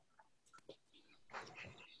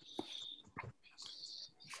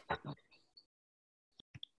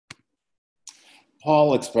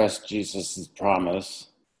Paul expressed Jesus' promise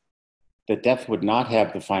that death would not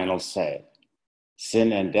have the final say.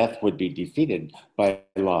 Sin and death would be defeated by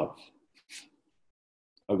love.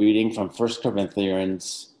 A reading from 1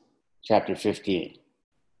 Corinthians chapter 15.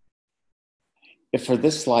 If for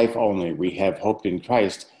this life only we have hoped in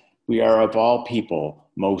Christ, we are of all people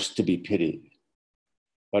most to be pitied.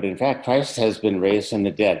 But in fact, Christ has been raised from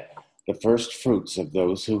the dead, the first fruits of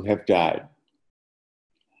those who have died.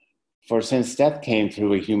 For since death came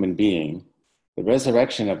through a human being, the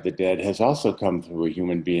resurrection of the dead has also come through a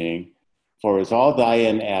human being. For as all die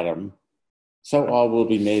in Adam, so all will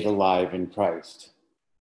be made alive in Christ.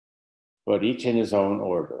 But each in his own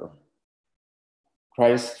order.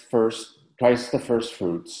 Christ the first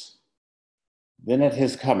fruits, then at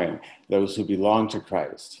his coming, those who belong to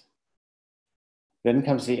Christ. Then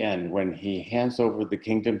comes the end, when he hands over the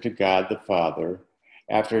kingdom to God the Father,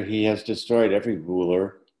 after he has destroyed every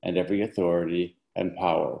ruler and every authority and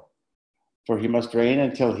power. For he must reign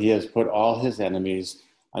until he has put all his enemies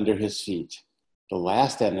under his feet. The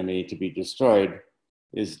last enemy to be destroyed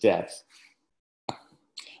is death.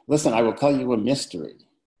 Listen, I will tell you a mystery.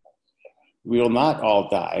 We will not all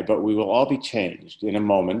die, but we will all be changed in a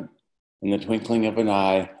moment, in the twinkling of an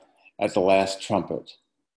eye, at the last trumpet.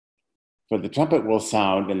 For the trumpet will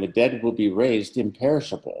sound, and the dead will be raised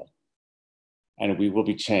imperishable, and we will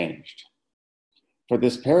be changed. For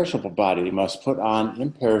this perishable body must put on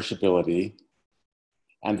imperishability,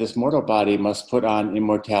 and this mortal body must put on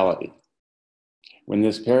immortality. When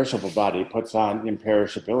this perishable body puts on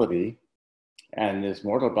imperishability, and this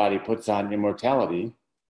mortal body puts on immortality,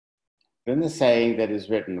 then the saying that is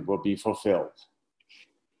written will be fulfilled.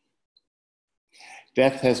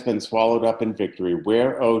 Death has been swallowed up in victory.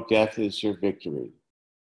 Where, O death, is your victory?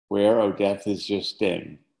 Where, O death, is your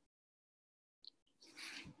sting?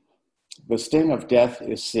 The sting of death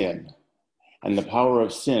is sin, and the power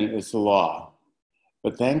of sin is the law.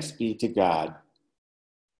 But thanks be to God,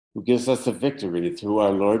 who gives us the victory through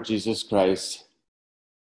our Lord Jesus Christ.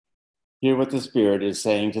 Hear what the Spirit is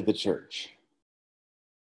saying to the church.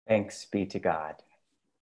 Thanks be to God.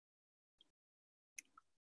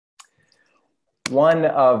 One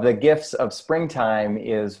of the gifts of springtime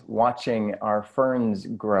is watching our ferns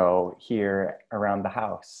grow here around the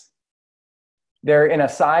house. They're in a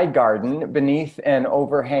side garden beneath an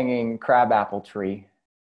overhanging crabapple tree.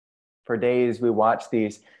 For days we watch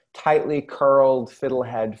these tightly curled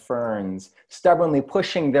fiddlehead ferns stubbornly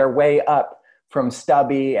pushing their way up from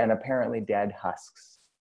stubby and apparently dead husks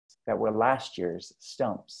that were last year's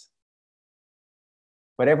stumps.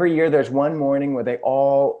 But every year there's one morning where they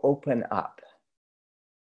all open up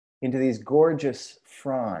into these gorgeous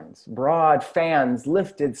fronds, broad fans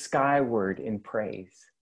lifted skyward in praise.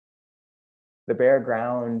 The bare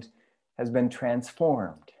ground has been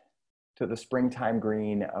transformed to the springtime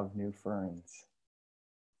green of new ferns.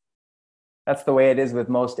 That's the way it is with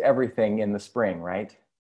most everything in the spring, right?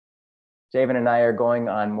 Javen and I are going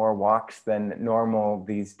on more walks than normal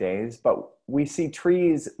these days, but we see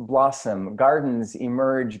trees blossom, gardens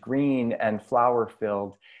emerge green and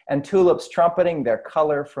flower-filled, and tulips trumpeting their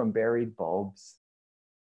color from buried bulbs.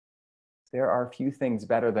 There are few things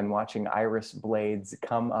better than watching iris blades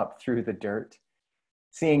come up through the dirt,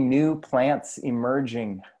 seeing new plants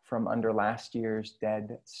emerging from under last year's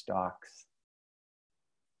dead stalks.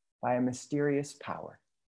 By a mysterious power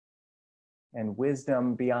and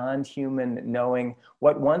wisdom beyond human knowing,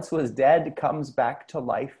 what once was dead comes back to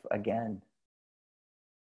life again.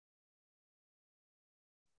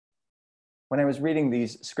 When I was reading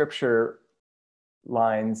these scripture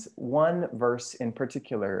lines, one verse in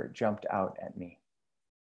particular jumped out at me.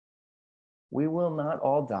 We will not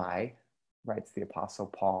all die, writes the Apostle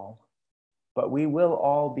Paul, but we will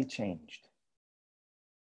all be changed.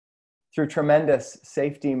 Through tremendous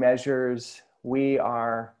safety measures, we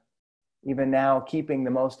are even now keeping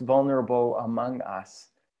the most vulnerable among us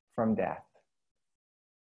from death.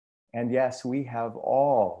 And yes, we have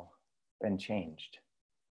all been changed.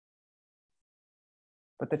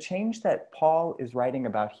 But the change that Paul is writing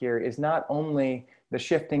about here is not only the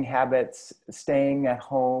shifting habits, staying at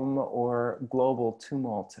home, or global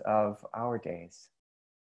tumult of our days.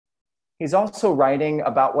 He's also writing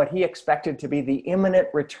about what he expected to be the imminent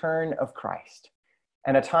return of Christ,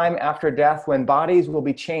 and a time after death when bodies will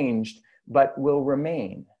be changed, but will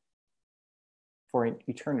remain for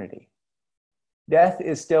eternity. Death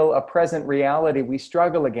is still a present reality we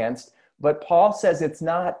struggle against, but Paul says it's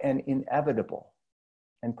not an inevitable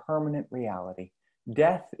and permanent reality.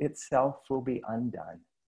 Death itself will be undone.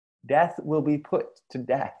 Death will be put to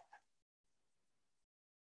death.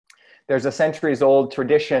 There's a centuries-old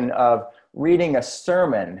tradition of reading a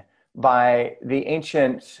sermon by the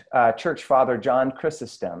ancient church father John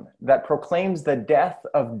Chrysostom that proclaims the death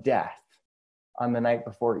of death on the night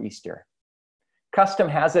before Easter. Custom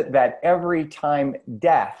has it that every time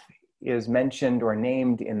death is mentioned or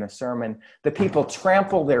named in the sermon, the people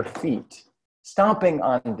trample their feet, stomping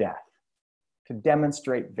on death to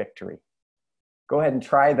demonstrate victory. Go ahead and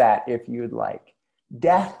try that if you'd like.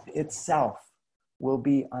 Death itself will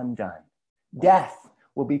be undone. Death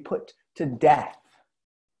will be put to death.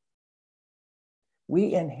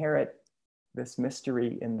 We inherit this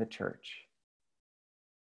mystery in the church.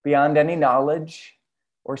 Beyond any knowledge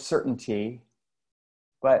or certainty,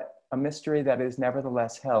 but a mystery that is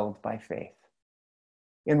nevertheless held by faith.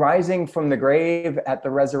 In rising from the grave at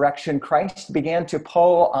the resurrection, Christ began to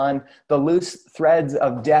pull on the loose threads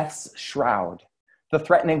of death's shroud, the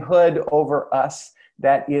threatening hood over us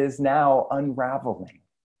that is now unraveling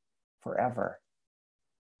forever.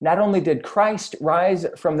 Not only did Christ rise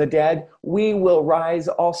from the dead, we will rise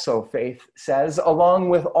also, faith says, along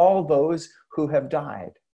with all those who have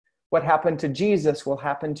died. What happened to Jesus will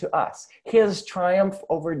happen to us. His triumph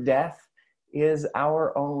over death is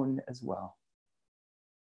our own as well.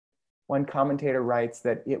 One commentator writes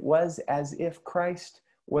that it was as if Christ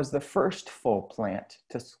was the first full plant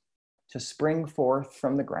to spring forth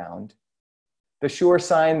from the ground, the sure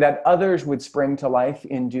sign that others would spring to life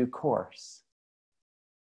in due course.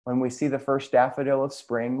 When we see the first daffodil of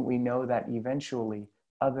spring, we know that eventually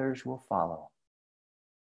others will follow.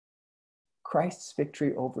 Christ's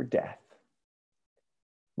victory over death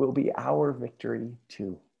will be our victory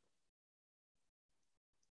too.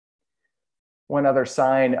 One other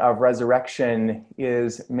sign of resurrection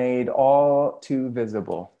is made all too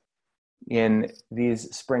visible in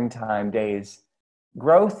these springtime days.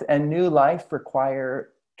 Growth and new life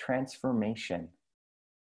require transformation.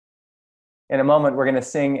 In a moment, we're going to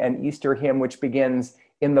sing an Easter hymn which begins,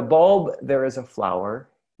 "In the bulb there is a flower,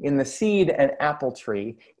 in the seed an apple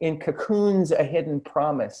tree, in cocoons a hidden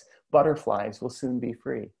promise, butterflies will soon be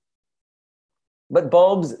free." But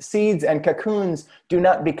bulbs, seeds, and cocoons do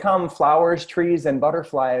not become flowers, trees, and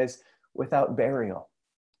butterflies without burial,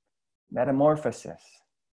 metamorphosis,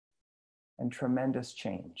 and tremendous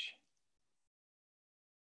change.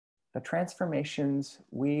 The transformations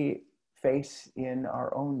we face in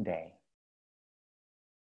our own day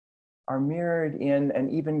are mirrored in an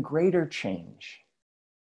even greater change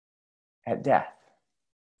at death,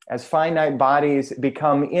 as finite bodies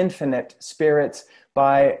become infinite spirits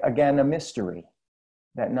by, again, a mystery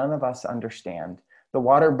that none of us understand. The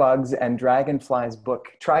water bugs and dragonflies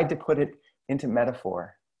book tried to put it into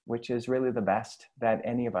metaphor, which is really the best that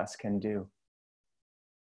any of us can do.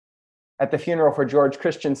 At the funeral for George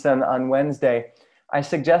Christensen on Wednesday, I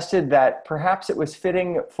suggested that perhaps it was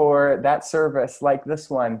fitting for that service like this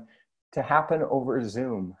one to happen over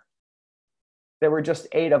Zoom. There were just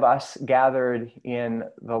 8 of us gathered in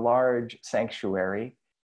the large sanctuary,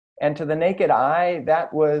 and to the naked eye,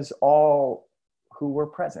 that was all who were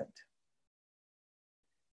present.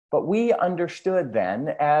 But we understood then,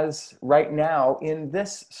 as right now in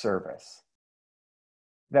this service,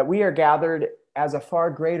 that we are gathered as a far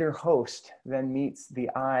greater host than meets the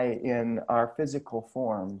eye in our physical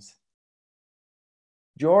forms.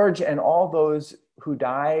 George and all those who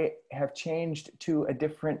die have changed to a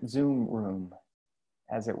different Zoom room,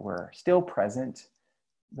 as it were, still present,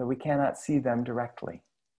 though we cannot see them directly.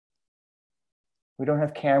 We don't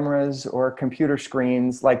have cameras or computer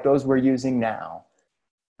screens like those we're using now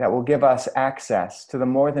that will give us access to the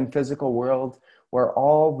more than physical world where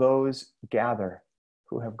all those gather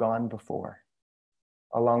who have gone before,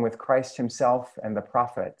 along with Christ himself and the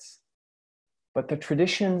prophets. But the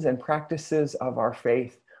traditions and practices of our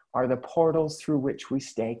faith are the portals through which we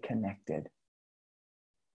stay connected.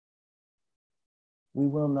 We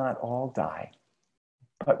will not all die,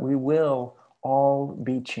 but we will all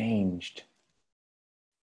be changed.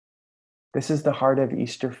 This is the heart of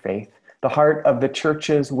Easter faith, the heart of the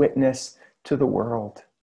church's witness to the world.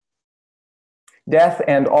 Death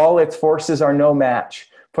and all its forces are no match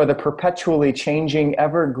for the perpetually changing,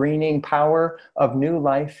 ever-greening power of new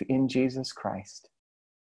life in Jesus Christ.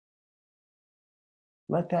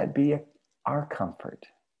 Let that be our comfort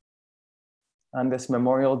on this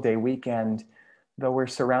Memorial Day weekend, though we're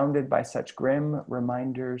surrounded by such grim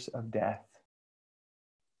reminders of death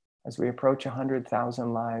as we approach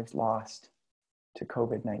 100,000 lives lost to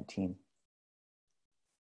COVID-19.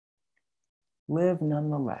 Live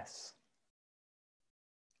nonetheless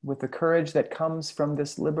with the courage that comes from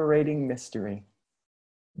this liberating mystery.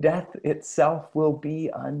 Death itself will be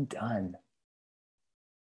undone.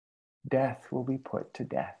 Death will be put to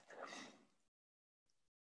death.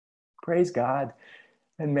 Praise God,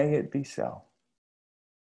 and may it be so.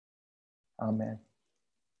 Amen.